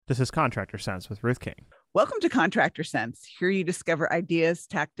This is Contractor Sense with Ruth King. Welcome to Contractor Sense. Here you discover ideas,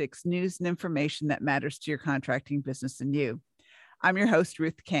 tactics, news, and information that matters to your contracting business and you. I'm your host,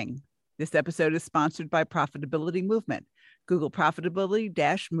 Ruth King. This episode is sponsored by Profitability Movement. Google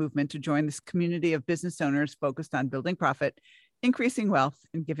Profitability-Movement to join this community of business owners focused on building profit, increasing wealth,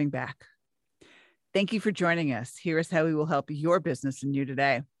 and giving back. Thank you for joining us. Here is how we will help your business and you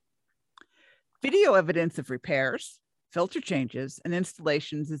today. Video evidence of repairs, filter changes, and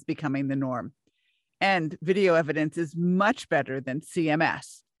installations is becoming the norm. And video evidence is much better than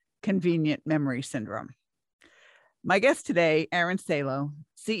CMS, convenient memory syndrome. My guest today, Aaron Salo,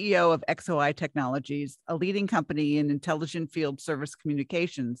 CEO of XOI Technologies, a leading company in intelligent field service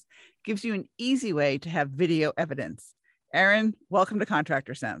communications, gives you an easy way to have video evidence. Aaron, welcome to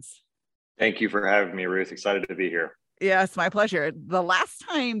Contractor Sense. Thank you for having me, Ruth. Excited to be here. Yeah, it's my pleasure. The last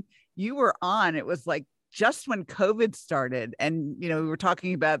time you were on, it was like just when COVID started, and we were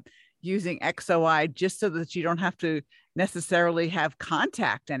talking about using XOI just so that you don't have to necessarily have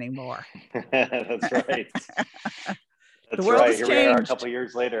contact anymore. That's right. The world has Here changed. We are a couple of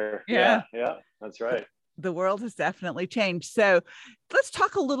years later. Yeah, that's right. The world has definitely changed. So let's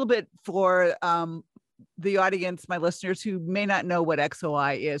talk a little bit for the audience, my listeners who may not know what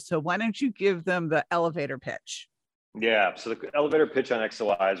XOI is. So why don't you give them the elevator pitch? Yeah, so the elevator pitch on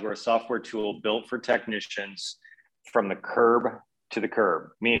XOI is we're a software tool built for technicians from the curb to the curb,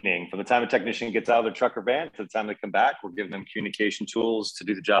 meaning from the time a technician gets out of their truck or van to the time they come back, we're giving them communication tools to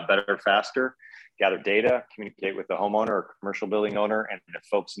do the job better, faster, gather data, communicate with the homeowner or commercial building owner and the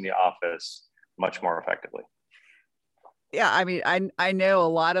folks in the office much more effectively. Yeah, I mean, I know a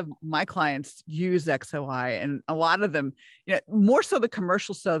lot of my clients use XOI, and a lot of them, more so the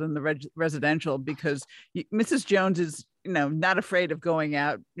commercial so than the residential, because Mrs. Jones is, not afraid of going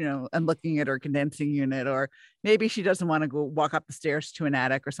out, and looking at her condensing unit, or maybe she doesn't want to go walk up the stairs to an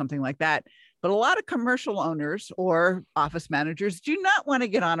attic or something like that. But a lot of commercial owners or office managers do not want to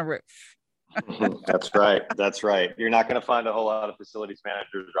get on a roof. That's right. That's right. You're not going to find a whole lot of facilities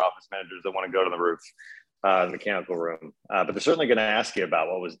managers or office managers that want to go to the roof. Mechanical room, but they're certainly going to ask you about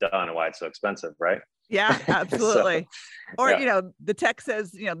what was done and why it's so expensive, right? Yeah, absolutely. The tech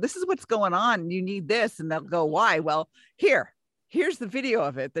says, this is what's going on. You need this, and they'll go, why? Well, here's the video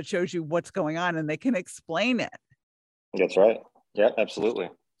of it that shows you what's going on, and they can explain it. That's right. Yeah, absolutely.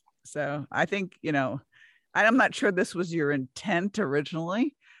 So I think, I'm not sure this was your intent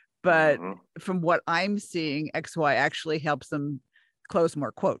originally, but from what I'm seeing, XY actually helps them close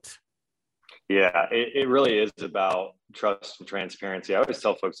more quotes. Yeah, it really is about trust and transparency. I always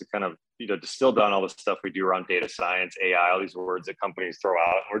tell folks to kind of, distill down all the stuff we do around data science, AI, all these words that companies throw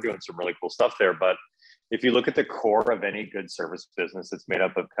out. And we're doing some really cool stuff there. But if you look at the core of any good service business, it's made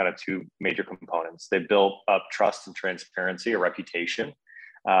up of kind of two major components. They built up trust and transparency, a reputation,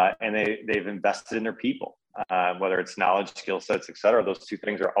 and they've invested in their people, whether it's knowledge, skill sets, et cetera. Those two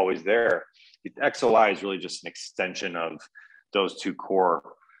things are always there. XOI is really just an extension of those two core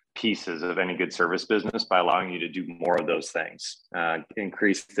pieces of any good service business by allowing you to do more of those things,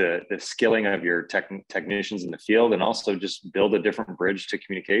 increase the skilling of your technicians in the field, and also just build a different bridge to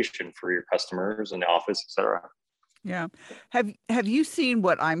communication for your customers in the office, et cetera. Yeah. Have you seen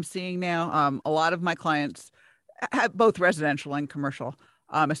what I'm seeing now? A lot of my clients have both residential and commercial,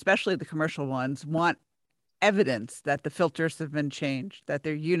 especially the commercial ones, want evidence that the filters have been changed, that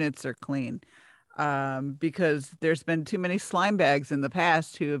their units are clean. Because there's been too many slime bags in the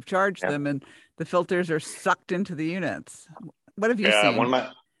past who have charged them, and the filters are sucked into the units. What have you seen? One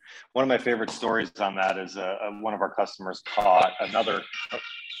of my favorite stories on that is one of our customers caught another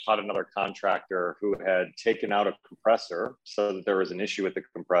contractor who had taken out a compressor so that there was an issue with the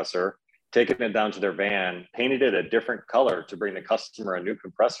compressor, taken it down to their van, painted it a different color to bring the customer a new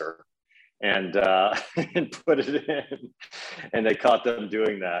compressor, and put it in, and they caught them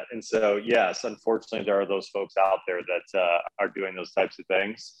doing that. And so, yes, unfortunately, there are those folks out there that are doing those types of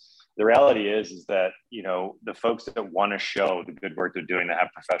things. The reality is that, the folks that want to show the good work they're doing, that have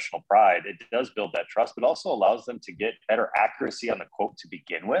professional pride, it does build that trust, but also allows them to get better accuracy on the quote to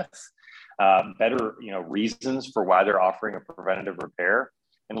begin with, better, reasons for why they're offering a preventative repair.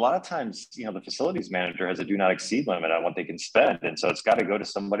 And a lot of times, the facilities manager has a do not exceed limit on what they can spend. And so it's got to go to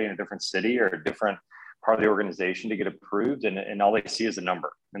somebody in a different city or a different part of the organization to get approved. And all they see is a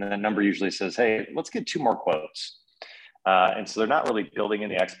number. And then that number usually says, hey, let's get 2 more quotes. And so they're not really building in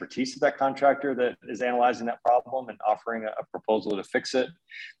the expertise of that contractor that is analyzing that problem and offering a proposal to fix it.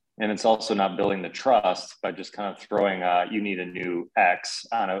 And it's also not building the trust by just kind of throwing, you need a new X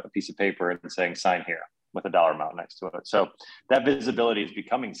on a piece of paper and saying, sign here, with a dollar amount next to it. So that visibility is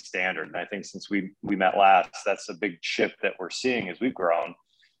becoming standard. And I think since we met last, that's a big shift that we're seeing as we've grown.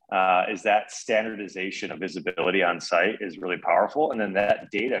 is that standardization of visibility on site is really powerful. And then that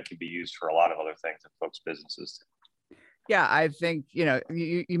data can be used for a lot of other things in folks' businesses too. Yeah, I think,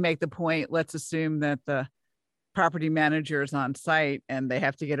 you make the point. Let's assume that the property manager is on site and they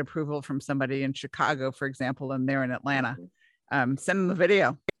have to get approval from somebody in Chicago, for example, and they're in Atlanta. Send them the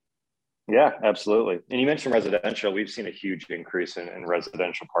video. Yeah, absolutely. And you mentioned residential. We've seen a huge increase in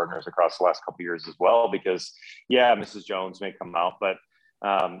residential partners across the last couple of years as well, because Mrs. Jones may come out, but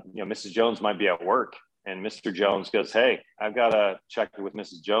Mrs. Jones might be at work and Mr. Jones goes, "Hey, I've got to check with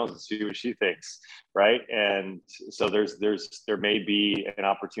Mrs. Jones and see what she thinks." Right. And so there may be an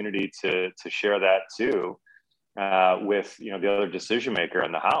opportunity to share that too, with the other decision maker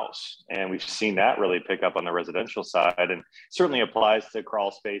in the house. And we've seen that really pick up on the residential side, and certainly applies to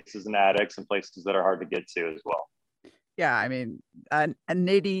crawl spaces and attics and places that are hard to get to as well. Yeah, I mean, a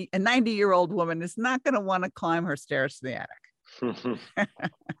 90-year-old woman is not going to want to climb her stairs to the attic. That's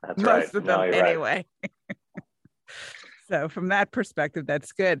Most right. of them anyway. Right. So from that perspective,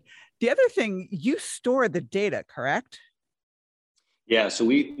 that's good. The other thing, you store the data, correct? Yeah, so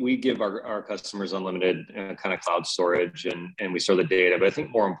we give our customers unlimited kind of cloud storage, and we store the data. But I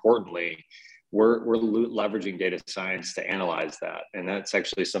think more importantly, we're leveraging data science to analyze that. And that's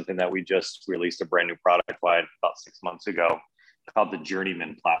actually something that we just released a brand new product line about 6 months ago called the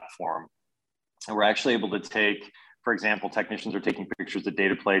Journeyman platform. And we're actually able to take, for example, technicians are taking pictures of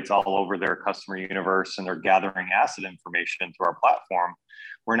data plates all over their customer universe, and they're gathering asset information through our platform.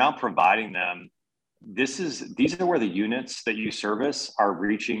 We're now providing them, these are where the units that you service are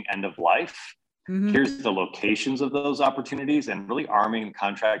reaching end of life. Mm-hmm. Here's the locations of those opportunities, and really arming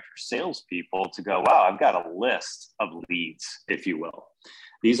contractor salespeople to go, wow, I've got a list of leads, if you will.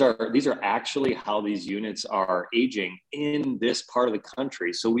 These are actually how these units are aging in this part of the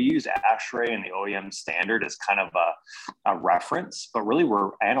country. So we use ASHRAE and the OEM standard as kind of a reference, but really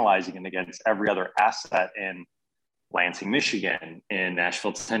we're analyzing it against every other asset in Lansing, Michigan, in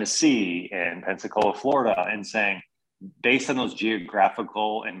Nashville, Tennessee, in Pensacola, Florida, and saying, based on those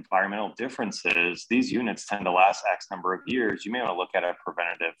geographical and environmental differences, these units tend to last X number of years. You may want to look at a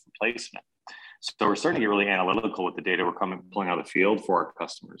preventative replacement. So we're starting to get really analytical with the data we're pulling out of the field for our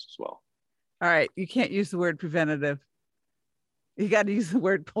customers as well. All right. You can't use the word preventative. You got to use the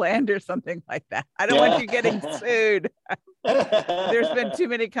word planned or something like that. I don't want you getting sued. There's been too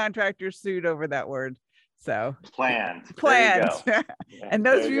many contractors sued over that word. So planned. And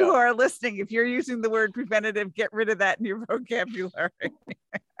those of you who are listening, if you're using the word preventative, get rid of that in your vocabulary.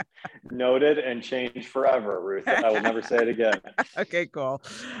 Noted and changed forever, Ruth. I will never say it again. Okay, cool.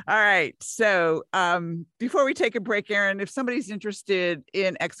 All right. So before we take a break, Aaron, if somebody's interested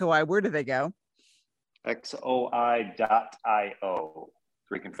in XOI, where do they go? XOI.io. So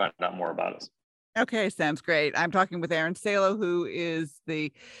we can find out more about us. Okay, sounds great. I'm talking with Aaron Salo, who is the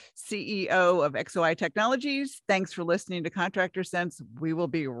CEO of XOI Technologies. Thanks for listening to Contractor Sense. We will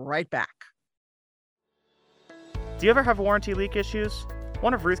be right back. Do you ever have warranty leak issues?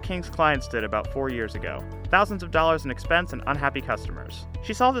 One of Ruth King's clients did about 4 years ago. Thousands of dollars in expense and unhappy customers.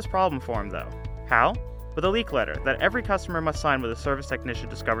 She solved this problem for him, though. How? With a leak letter that every customer must sign when a service technician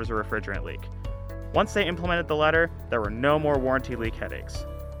discovers a refrigerant leak. Once they implemented the letter, there were no more warranty leak headaches.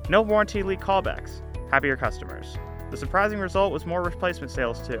 No warranty leak callbacks. Happier customers. The surprising result was more replacement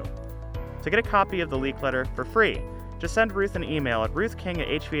sales too. To get a copy of the leak letter for free, just send Ruth an email at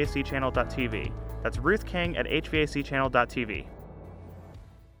ruthking@hvacchannel.tv. That's ruthking@hvacchannel.tv.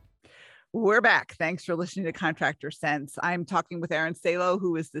 We're back. Thanks for listening to Contractor Sense. I'm talking with Aaron Salo,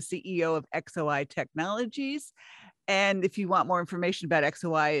 who is the CEO of XOI Technologies. And if you want more information about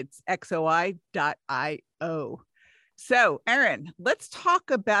XOI, it's xoi.io. So, Aaron, let's talk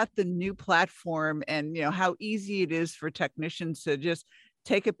about the new platform and how easy it is for technicians to just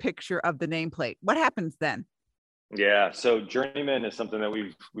take a picture of the nameplate. What happens then? Yeah, so Journeyman is something that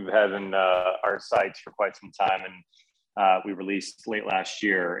we've had in our sites for quite some time, and we released late last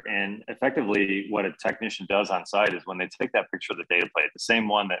year. And effectively, what a technician does on site is when they take that picture of the data plate, the same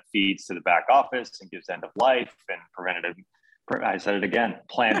one that feeds to the back office and gives end of life and preventative. I said it again,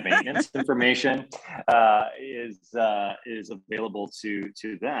 planned maintenance information is available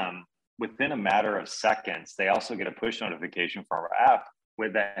to them within a matter of seconds. They also get a push notification from our app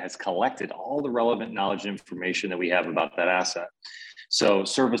that has collected all the relevant knowledge and information that we have about that asset. So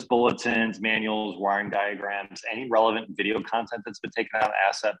service bulletins, manuals, wiring diagrams, any relevant video content that's been taken out of the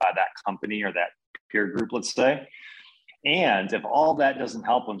asset by that company or that peer group, let's say. And if all that doesn't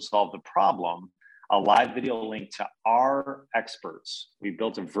help them solve the problem, a live video link to our experts. We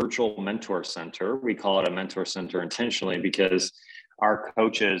built a virtual mentor center. We call it a mentor center intentionally because our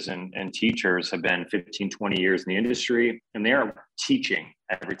coaches and teachers have been 15, 20 years in the industry, and they are teaching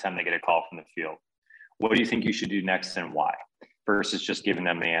every time they get a call from the field. What do you think you should do next and why? Versus just giving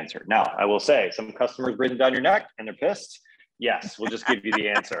them the answer. Now, I will say some customers breathing down your neck and they're pissed. Yes, we'll just give you the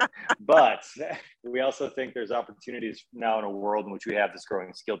answer. But we also think there's opportunities now in a world in which we have this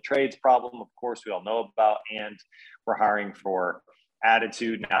growing skilled trades problem, of course, we all know about, and we're hiring for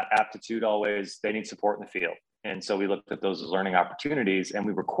attitude, not aptitude always. They need support in the field. And so we looked at those as learning opportunities, and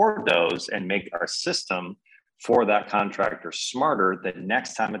we record those and make our system for that contractor smarter that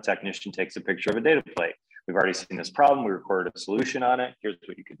next time a technician takes a picture of a data plate, we've already seen this problem, we recorded a solution on it, here's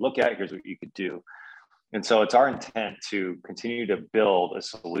what you could look at, here's what you could do. And so it's our intent to continue to build a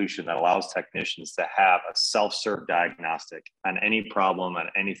solution that allows technicians to have a self-serve diagnostic on any problem, on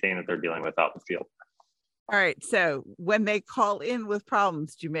anything that they're dealing with out in the field. All right. So when they call in with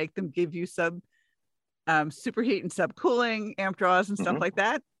problems, do you make them give you superheat and subcooling, amp draws and stuff like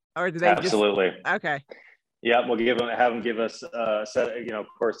that? Or do they Absolutely. Okay. Yeah, we'll have them give us a set. Of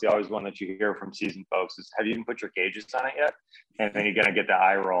course, the always one that you hear from seasoned folks is, have you even put your gauges on it yet? And then you're going to get the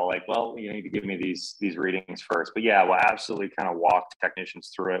eye roll like, well, you need to give me these readings first. But yeah, we'll absolutely kind of walk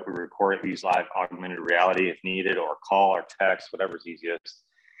technicians through it. We record it, we use live augmented reality if needed, or call or text, whatever's easiest,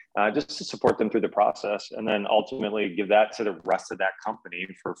 just to support them through the process. And then ultimately give that to the rest of that company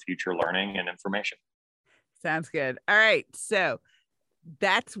for future learning and information. Sounds good. All right. So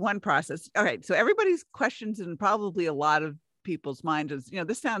that's one process. All right. So everybody's questions and probably a lot of people's mind is,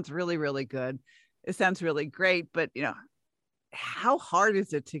 this sounds really, really good. It sounds really great, but how hard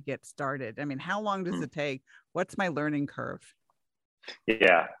is it to get started? I mean, how long does it take? What's my learning curve?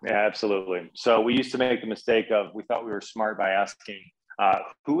 Yeah, absolutely. So we used to make the mistake of, we thought we were smart by asking,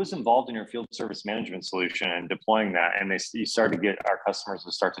 who was involved in your field service management solution and deploying that? And you started to get our customers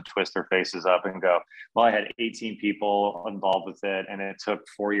to start to twist their faces up and go, well, I had 18 people involved with it, and it took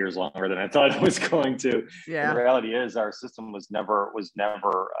 4 years longer than I thought it was going to. Yeah. And the reality is our system was never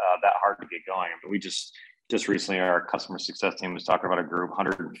that hard to get going. I mean, we just recently, our customer success team was talking about a group,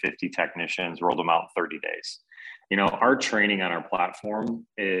 150 technicians, rolled them out in 30 days. Our training on our platform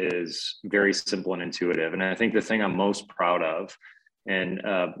is very simple and intuitive. And I think the thing I'm most proud of, and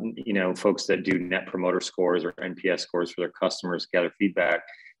folks that do net promoter scores or NPS scores for their customers, gather feedback,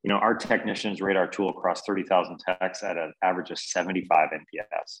 our technicians rate our tool across 30,000 techs at an average of 75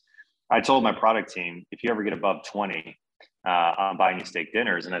 NPS. I told my product team, if you ever get above 20, I'm buying you steak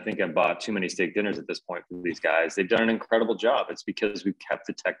dinners. And I think I've bought too many steak dinners at this point for these guys. They've done an incredible job. It's because we've kept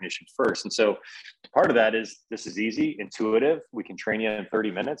the technician first. And so part of that is, this is easy, intuitive. We can train you in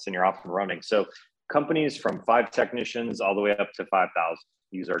 30 minutes and you're off and running. So companies from 5 technicians all the way up to 5,000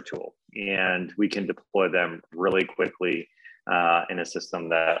 use our tool, and we can deploy them really quickly in a system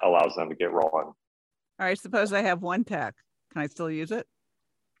that allows them to get rolling. All right. Suppose I have 1 tech. Can I still use it?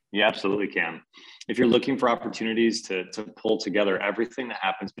 You absolutely can. If you're looking for opportunities to pull together everything that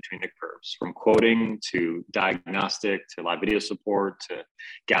happens between the curves, from quoting to diagnostic to live video support to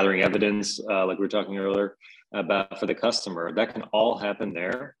gathering evidence, like we were talking earlier about for the customer, that can all happen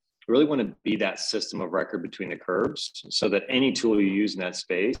there. We really want to be that system of record between the curves so that any tool you use in that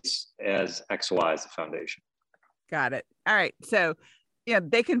space as XY as the foundation. Got it. All right. So,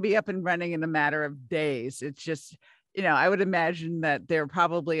 they can be up and running in a matter of days. It's just, I would imagine that there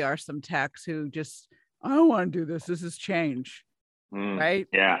probably are some techs who just, I don't want to do this. This is change. Right?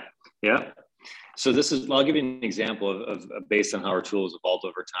 Yeah. Yeah. So I'll give you an example of based on how our tools evolved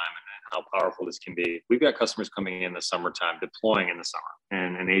over time and how powerful this can be. We've got customers coming in the summertime, deploying in the summer.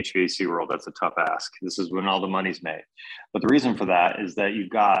 And in the HVAC world, that's a tough ask. This is when all the money's made. But the reason for that is that you've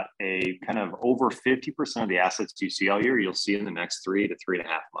got a kind of over 50% of the assets you see all year, you'll see in the next 3 to 3.5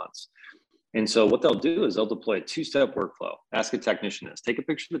 months. And so what they'll do is they'll deploy a 2-step workflow. Ask a technician this. Take a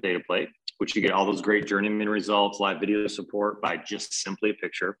picture of the data plate, which you get all those great journeyman results, live video support by just simply a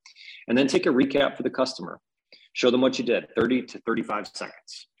picture. And then take a recap for the customer. Show them what you did, 30 to 35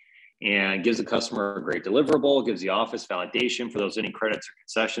 seconds. And gives the customer a great deliverable, gives the office validation for those any credits or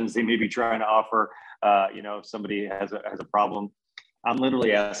concessions they may be trying to offer. If somebody has a problem. I'm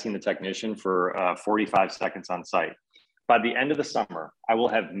literally asking the technician for 45 seconds on site. By the end of the summer, I will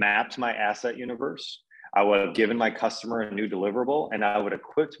have mapped my asset universe. I would have given my customer a new deliverable, and I would have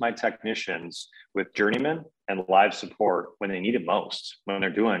equipped my technicians with journeyman and live support when they need it most, when they're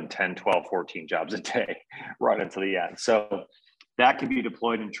doing 10, 12, 14 jobs a day right until the end. So that can be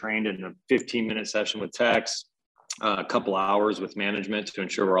deployed and trained in a 15-minute session with techs, a couple hours with management to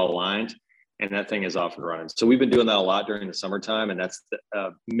ensure we're all aligned, and that thing is off and running. So we've been doing that a lot during the summertime, and that's the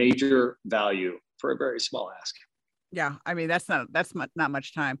major value for a very small ask. Yeah, I mean, that's not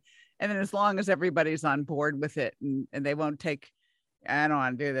much time. And then as long as everybody's on board with it and they won't take, I don't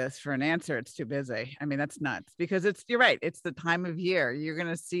want to do this for an answer. It's too busy. I mean, that's nuts because you're right. It's the time of year. You're going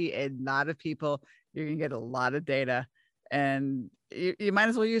to see a lot of people. You're going to get a lot of data, and you might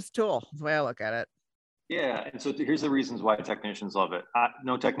as well use the tool. That's the way I look at it. Yeah. And so here's the reasons why technicians love it.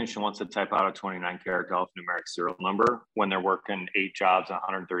 No technician wants to type out a 29 character alphanumeric serial number when they're working 8 jobs on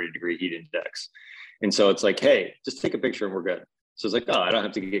 130-degree heat index. And so it's like, hey, just take a picture and we're good. So it's like, oh, I don't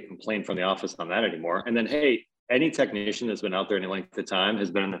have to get complained from the office on that anymore. And then, hey, any technician that's been out there any length of time has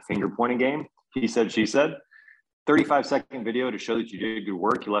been in the finger pointing game. He said, she said, 35-second video to show that you did good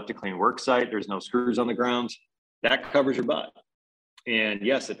work. You left a clean work site. There's no screws on the ground. That covers your butt. And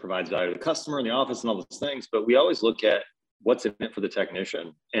yes, it provides value to the customer in the office and all those things, but we always look at what's in it for the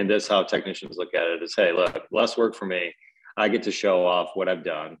technician. And that's how technicians look at it is, hey, look, less work for me. I get to show off what I've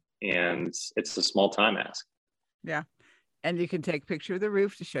done. And it's a small time ask. Yeah. And you can take a picture of the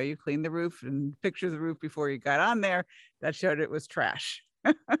roof to show you cleaned the roof and picture of the roof before you got on there that showed it was trash.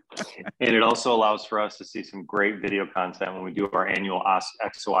 And it also allows for us to see some great video content when we do our annual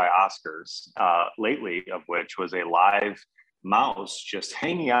XOI Oscars, lately of which was a live mouse just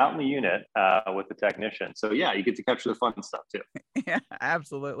hanging out in the unit with the technician. So yeah, you get to capture the fun stuff too. Yeah,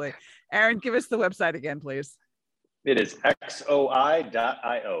 absolutely. Aaron, give us the website again, please. It is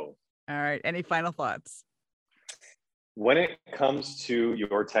xoi.io. All right. Any final thoughts? When it comes to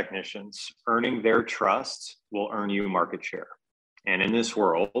your technicians, earning their trust will earn you market share. And in this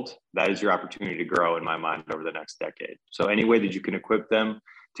world, that is your opportunity to grow in my mind over the next decade. So any way that you can equip them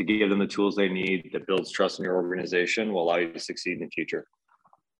to give them the tools they need that builds trust in your organization will allow you to succeed in the future.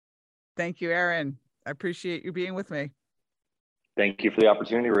 Thank you, Aaron. I appreciate you being with me. Thank you for the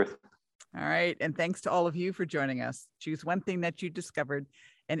opportunity, Ruth. All right. And thanks to all of you for joining us. Choose one thing that you discovered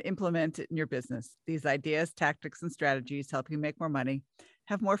and implement it in your business. These ideas, tactics, and strategies help you make more money,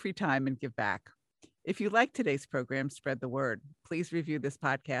 have more free time, and give back. If you like today's program, spread the word. Please review this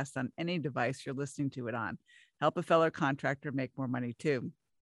podcast on any device you're listening to it on. Help a fellow contractor make more money too.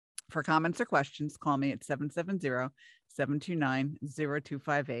 For comments or questions, call me at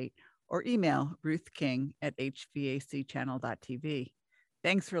 770-729-0258 or email ruthking@hvacchannel.tv.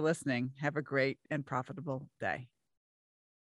 Thanks for listening. Have a great and profitable day.